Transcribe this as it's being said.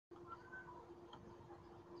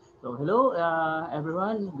So hello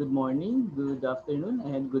everyone, good morning, good afternoon,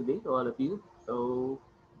 and good day to all of you.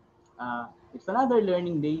 It's another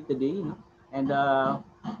learning day today, and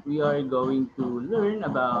we are going to learn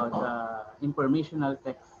about informational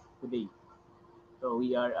text today. So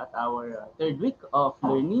we are at our third week of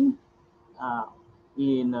learning uh,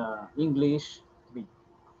 in English 3.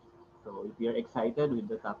 So if you're excited with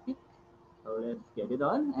the topic, so let's get it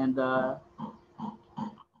on and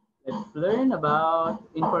let's learn about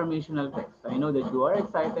informational text. I know that you are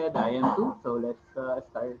excited. I am too. So let's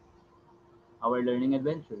start our learning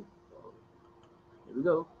adventure. So here we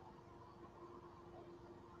go.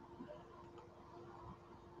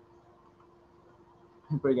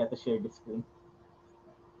 I forgot to share the screen.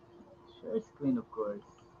 Share screen, of course.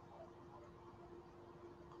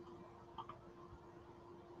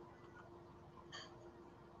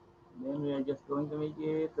 Then we are just going to make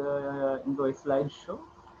it into a slideshow,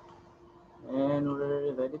 and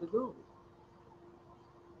we're ready to go.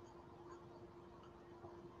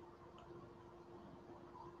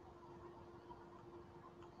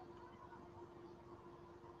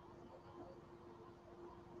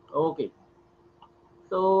 Okay.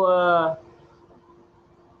 So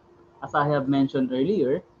as I have mentioned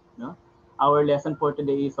earlier, no, our lesson for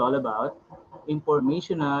today is all about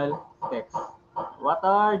informational text. What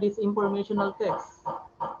are these informational texts?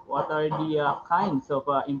 What are the kinds of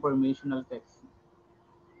informational text?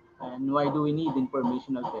 And why do we need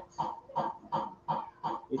informational text?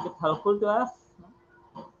 Is it helpful to us?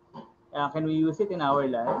 Can we use it in our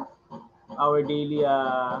life? Our daily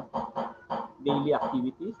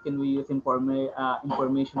activities? Can we use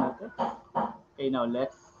informational text? Okay, now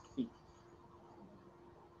let's see.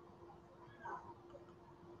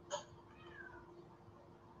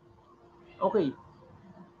 Okay,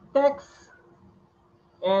 text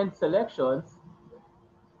and selections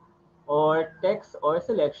or text or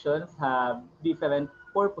selections have different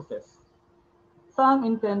purposes. Some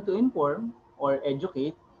intend to inform or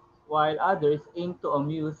educate, while others aim to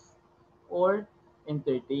amuse or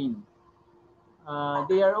entertain.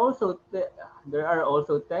 They are also there are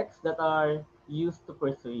also texts that are used to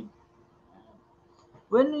persuade.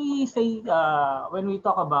 When we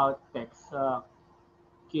talk about text,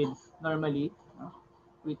 kids normally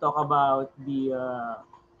we talk about the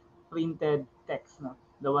printed text, no?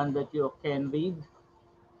 The one that you can read.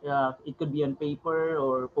 It could be on paper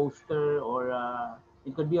or poster or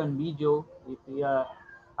it could be on video.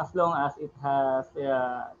 As long as it has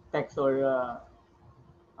text or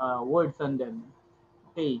words on them.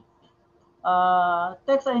 Okay.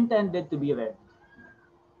 Texts are intended to be read.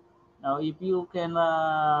 Now, if you can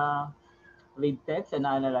read text and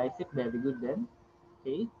analyze it, very good then.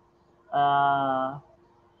 Okay. Uh,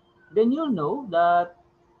 then you'll know that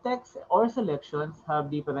text or selections have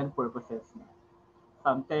different purposes.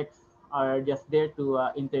 Some texts are just there to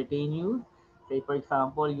entertain you. Say, for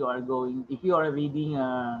example, if you are reading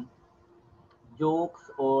jokes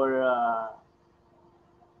or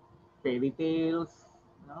fairy tales,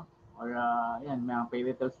 no? Or yan, mga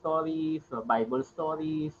fairy tale stories, or Bible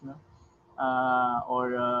stories, no?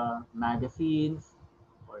 Or magazines,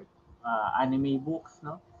 or anime books,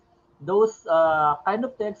 no? Those kind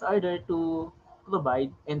of texts are there to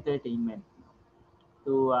provide entertainment,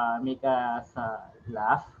 to make us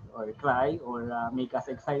laugh or cry or make us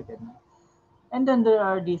excited. And then there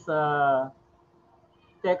are these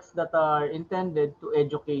texts that are intended to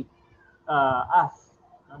educate us,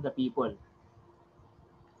 the people.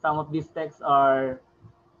 Some of these texts are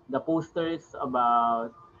the posters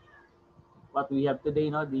about what we have today,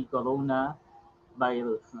 no, the corona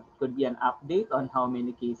virus. It could be an update on how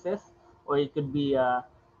many cases, or it could be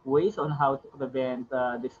ways on how to prevent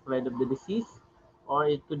the spread of the disease, or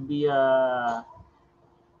it could be a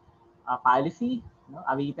policy, no,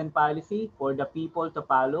 a written policy for the people to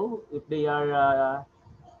follow if they are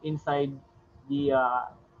inside the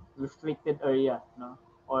restricted area, no,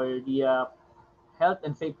 or the health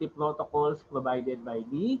and safety protocols provided by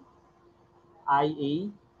the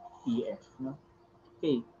IATF. No?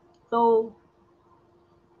 Okay, so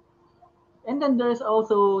and then there's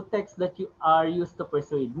also text that you are used to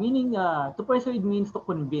persuade, meaning to persuade means to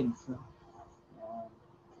convince.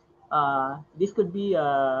 No? This could be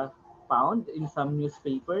found in some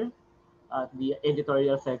newspaper at the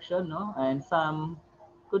editorial section, no? And some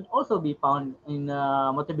could also be found in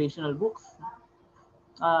motivational books.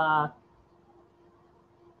 Uh,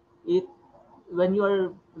 it when you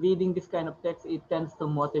are reading this kind of text, it tends to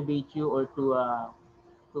motivate you or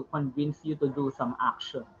to convince you to do some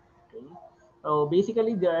action. Okay, so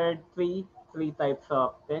basically there are three types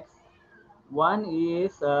of text. One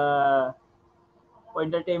is for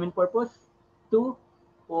entertainment purpose. Two,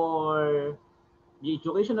 for the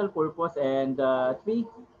educational purpose, and 3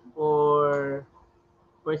 for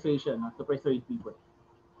persuasion, to persuade people.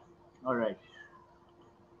 All right.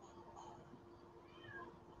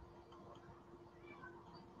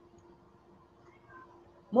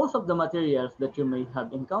 Most of the materials that you may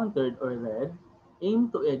have encountered or read aim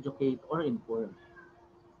to educate or inform.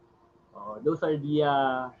 Those are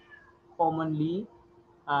the commonly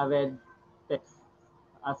read texts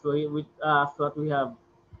as what we have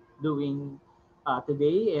doing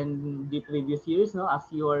today and the previous years. No, as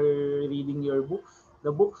you are reading your books,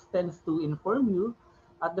 the books tends to inform you.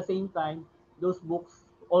 At the same time, those books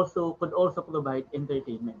also could also provide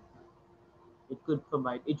entertainment. It could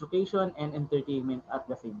provide education and entertainment at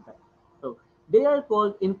the same time. So they are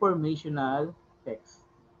called informational texts.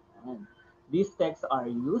 And these texts are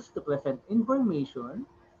used to present information,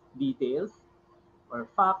 details, or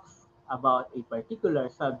facts about a particular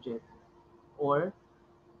subject or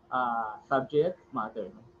subject matter,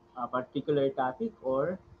 a particular topic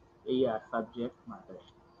or a subject matter.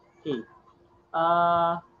 Okay.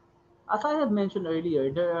 Uh, as I have mentioned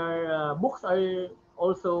earlier, there are books are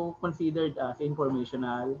also considered as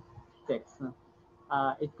informational text. No?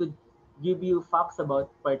 It could give you facts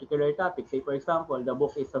about particular topics. Say, for example, the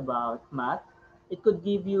book is about math. It could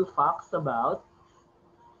give you facts about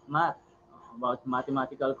math, about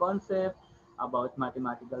mathematical concept, about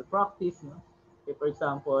mathematical practice. No? Say, for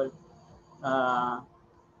example, uh,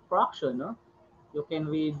 fraction. No? You can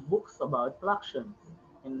read books about fraction.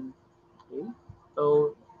 And okay,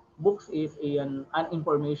 so books is an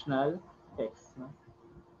informational text. No?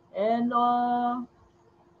 And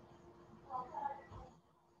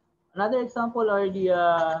another example are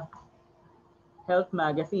the health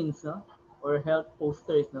magazines, no? Or health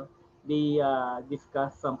posters, no? They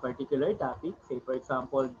discuss some particular topic. Say, for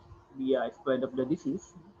example, the spread of the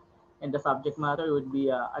disease, and the subject matter would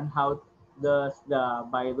be on how the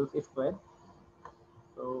virus is spread.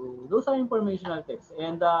 So those are informational texts,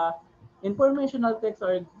 and informational texts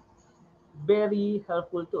are very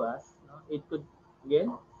helpful to us. No? It could,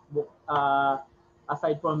 again, book,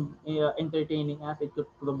 aside from entertaining us, it could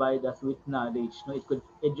provide us with knowledge. No? It could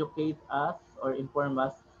educate us or inform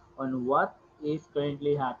us on what is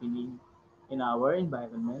currently happening in our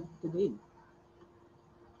environment today.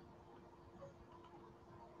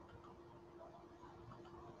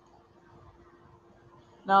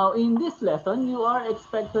 Now, in this lesson, you are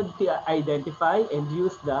expected to identify and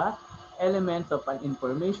use the elements of an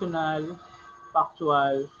informational,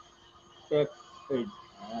 factual text heard.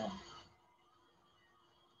 Ayan.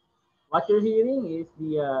 What you're hearing is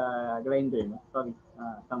the grinder. No? Sorry,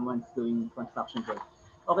 someone's doing construction work.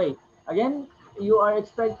 Okay, again, you are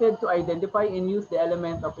expected to identify and use the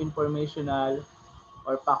element of informational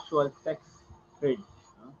or factual text heard.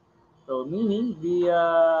 No? So, meaning the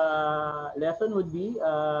lesson would be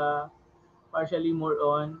partially more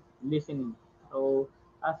on listening. So,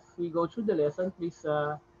 as we go through the lesson, please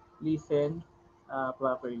listen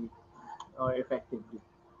properly or effectively.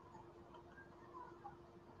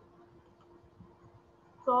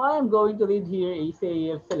 So I am going to read here a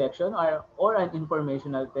say selection or an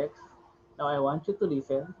informational text. Now I want you to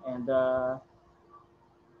listen, and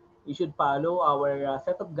you should follow our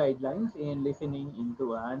set of guidelines in listening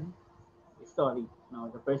into an story. Now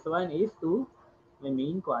the first one is to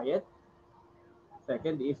remain quiet.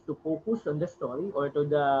 Second is to focus on the story or to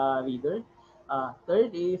the reader.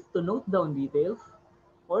 Third is to note down details.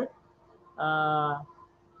 Fourth, uh,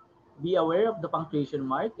 be aware of the punctuation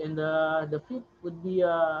mark. And the fifth would be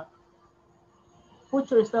put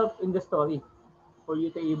yourself in the story for you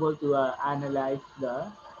to able to analyze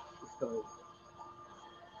the story.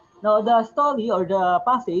 Now, the story or the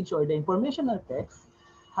passage or the informational text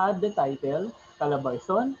had the title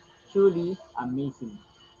Calabarzon, Truly Amazing.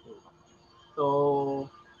 So,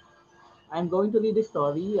 I'm going to read the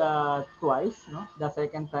story twice. No? The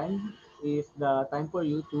second time is the time for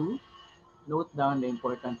you to note down the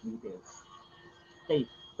important details. Okay,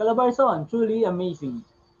 Calabarzon, Truly Amazing.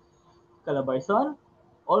 Calabarzon,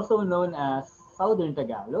 also known as Southern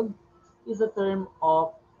Tagalog, is a term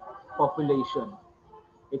of population.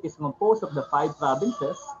 It is composed of the 5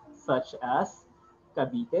 provinces such as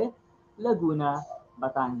Cavite, Laguna,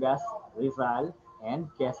 Batangas, Rizal, and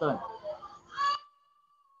Quezon.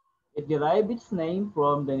 It derived its name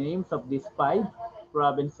from the names of these 5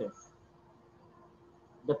 provinces.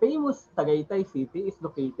 The famous Tagaytay City is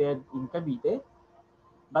located in Cavite.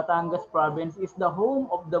 Batangas province is the home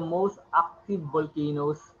of the most active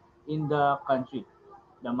volcanoes in the country,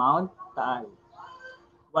 the Mount Taal.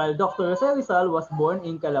 While Dr. Jose Rizal was born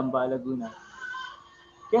in Calamba, Laguna.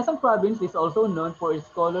 Quezon province is also known for its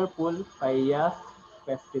colorful paellas,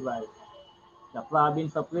 Festival. The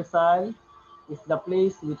province of Rizal is the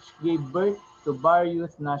place which gave birth to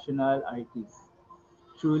various national artists.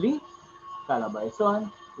 Truly,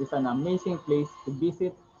 Calabarzon is an amazing place to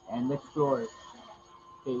visit and explore.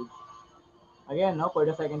 Okay. Again, no, for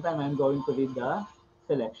the second time, I'm going to read the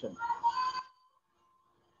selection.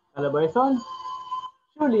 Calabarzon,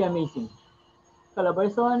 truly amazing.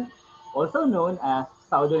 Calabarzon, also known as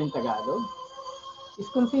Southern Tagalog, is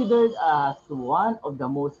considered as one of the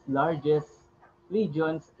most largest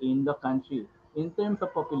regions in the country in terms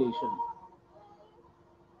of population.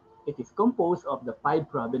 It is composed of the five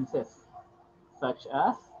provinces such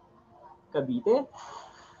as Cavite,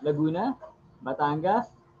 Laguna, Batangas,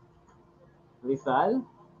 Rizal,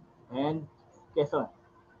 and Quezon.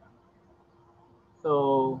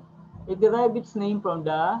 So it derived its name from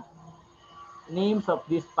the names of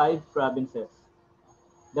these five provinces.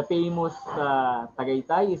 The famous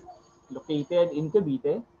Tagaytay is located in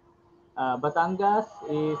Cavite. Batangas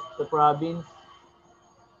is the province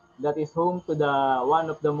that is home to the one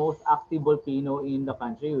of the most active volcano in the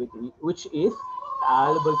country, which is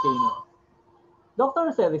Taal volcano.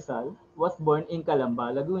 Dr. Jose Rizal was born in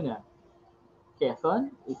Calamba, Laguna.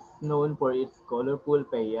 Quezon is known for its colorful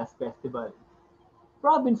Payas festival.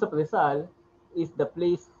 Province of Rizal is the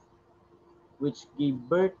place which gave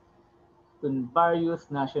birth to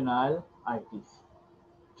various national artists.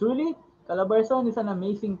 Truly, Calabarzon is an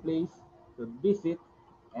amazing place to visit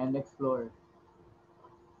and explore.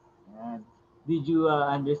 And did you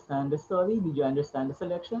understand the story? Did you understand the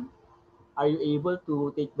selection? Are you able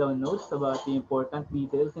to take down notes about the important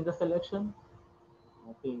details in the selection?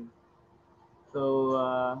 Okay.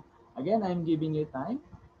 So, again, I'm giving you time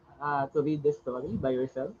to read the story by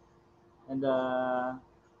yourself. And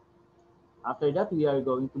after that, we are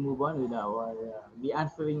going to move on with our the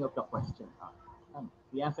answering of the question.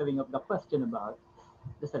 The answering of the question about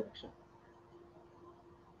the selection.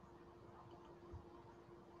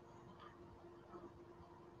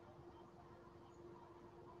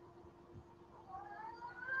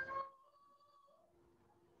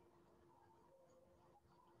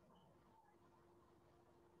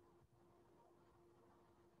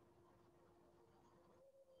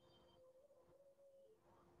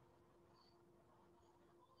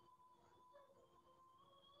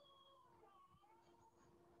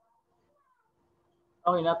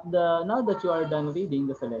 Okay, now that you are done reading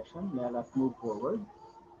the selection, let us move forward.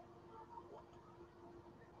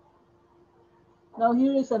 Now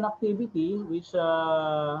here is an activity which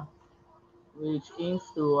aims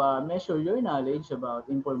to measure your knowledge about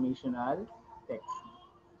informational text.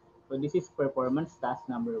 So this is performance task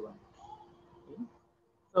number one. Okay.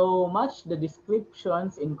 So match the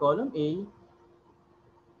descriptions in column A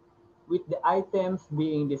with the items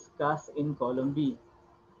being discussed in column B.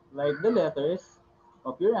 Write the letters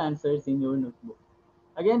of your answers in your notebook.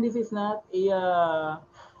 Again, this is not a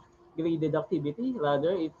graded activity.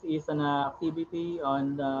 Rather, it is an activity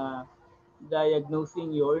on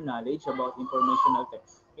diagnosing your knowledge about informational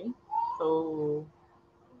text. Okay, so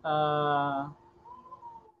uh,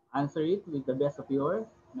 answer it with the best of your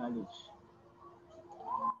knowledge.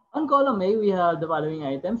 On column A, we have the following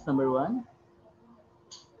items. Number one,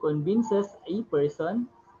 convinces a person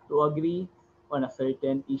to agree on a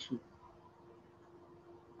certain issue.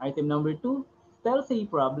 Item number two, tells a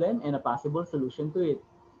problem and a possible solution to it.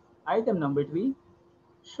 Item number three,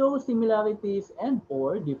 show similarities and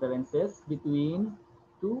or differences between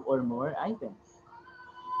two or more items.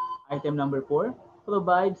 Item number four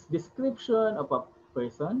provides description of a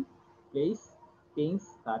person, place,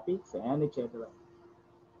 things, topics, and etc.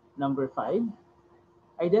 Number five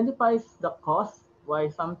identifies the cause why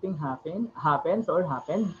something happens or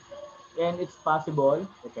happened and its possible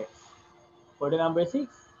effects. For the number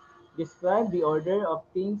six, describe the order of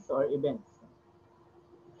things or events.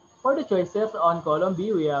 For the choices on column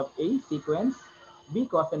B, we have A, sequence, B,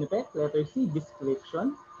 cause and effect, letter C,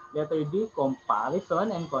 description, letter D,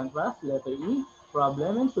 comparison and contrast, letter E,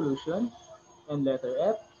 problem and solution, and letter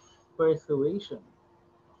F, persuasion.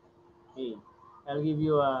 Okay, I'll give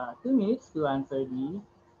you 2 minutes to answer the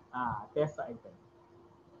test item.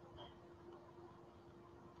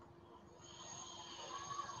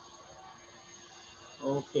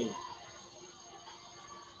 Okay,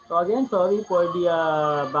 so again, sorry for the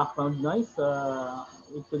background noise.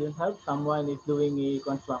 It couldn't help. Someone is doing a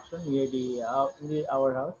construction near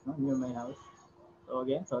our house, no? Near my house. So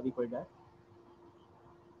again, sorry for that.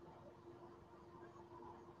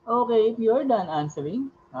 Okay, if you're done answering,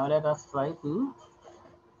 now let us try to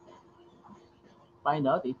find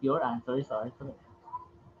out if your answers are correct.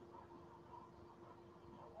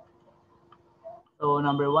 So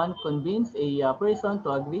number one, convince a person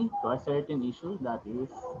to agree to a certain issue. That is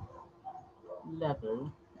letter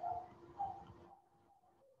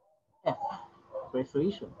F,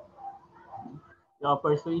 persuasion. You are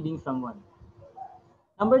persuading someone.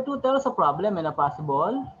 Number two, tell us a problem and a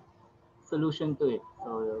possible solution to it.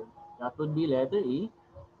 So that would be letter E,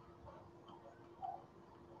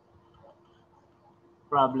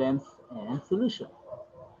 problems and solution.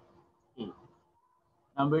 E.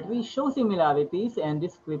 Number three, show similarities and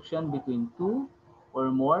description between two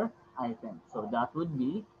or more items. So that would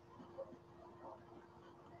be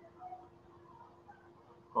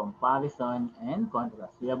comparison and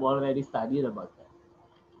contrast. We have already studied about that.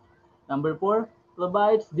 Number four,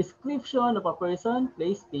 provides description of a person,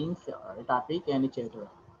 place, things, or topic, and etc.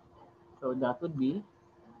 So that would be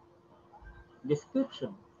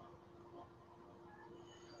description.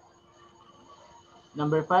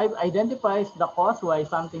 Number five, identifies the cause why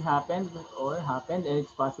something happened and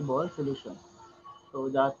its possible solution. So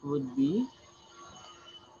that would be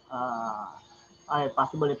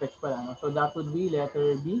possible effects pala, no? So that would be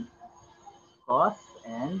letter B, cause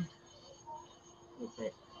and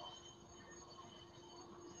effect.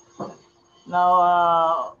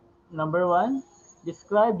 Now, number one,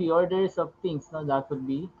 describe the orders of things. No, that would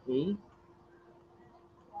be a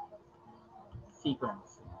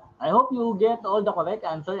sequence. I hope you get all the correct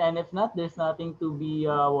answer, and if not, there's nothing to be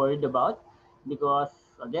worried about because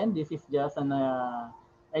again, this is just an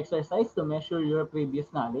exercise to measure your previous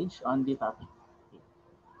knowledge on the topic.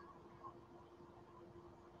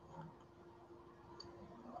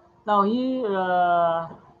 Now here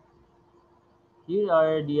are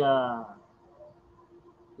the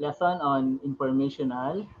lesson on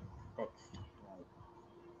informational text.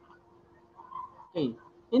 Okay,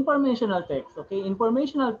 informational text. Okay,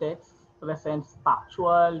 informational text presents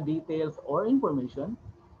factual details or information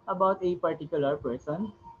about a particular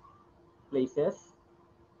person, places,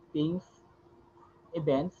 things,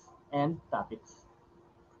 events, and topics.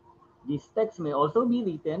 These texts may also be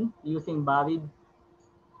written using varied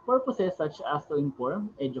purposes such as to inform,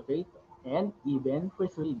 educate, and even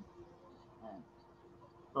persuade. And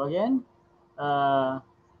so again, uh,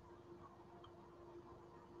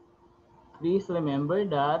 please remember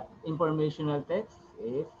that informational text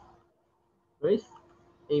is first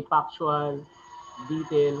a factual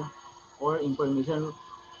detail or information.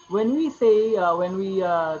 When we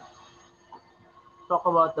talk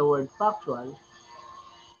about the word factual,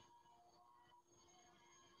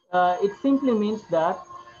 it simply means that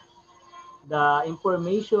the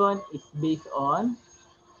information is based on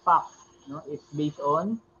facts. No? It's based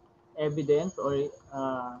on evidence or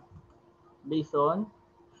based on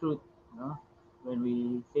truth. No? When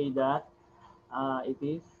we say that, it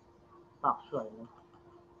is factual. No?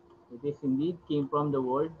 It is indeed came from the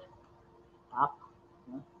word fact,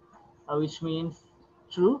 no? Which means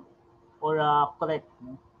true or correct.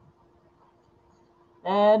 No?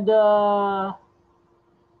 And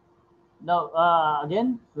now,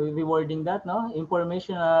 again, rewording that, no?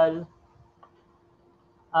 Informational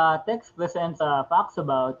text presents facts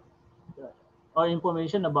about or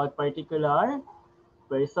information about particular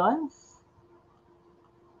persons,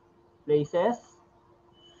 places,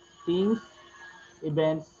 things,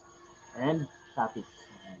 events, and topics.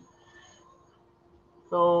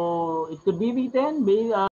 So it could be written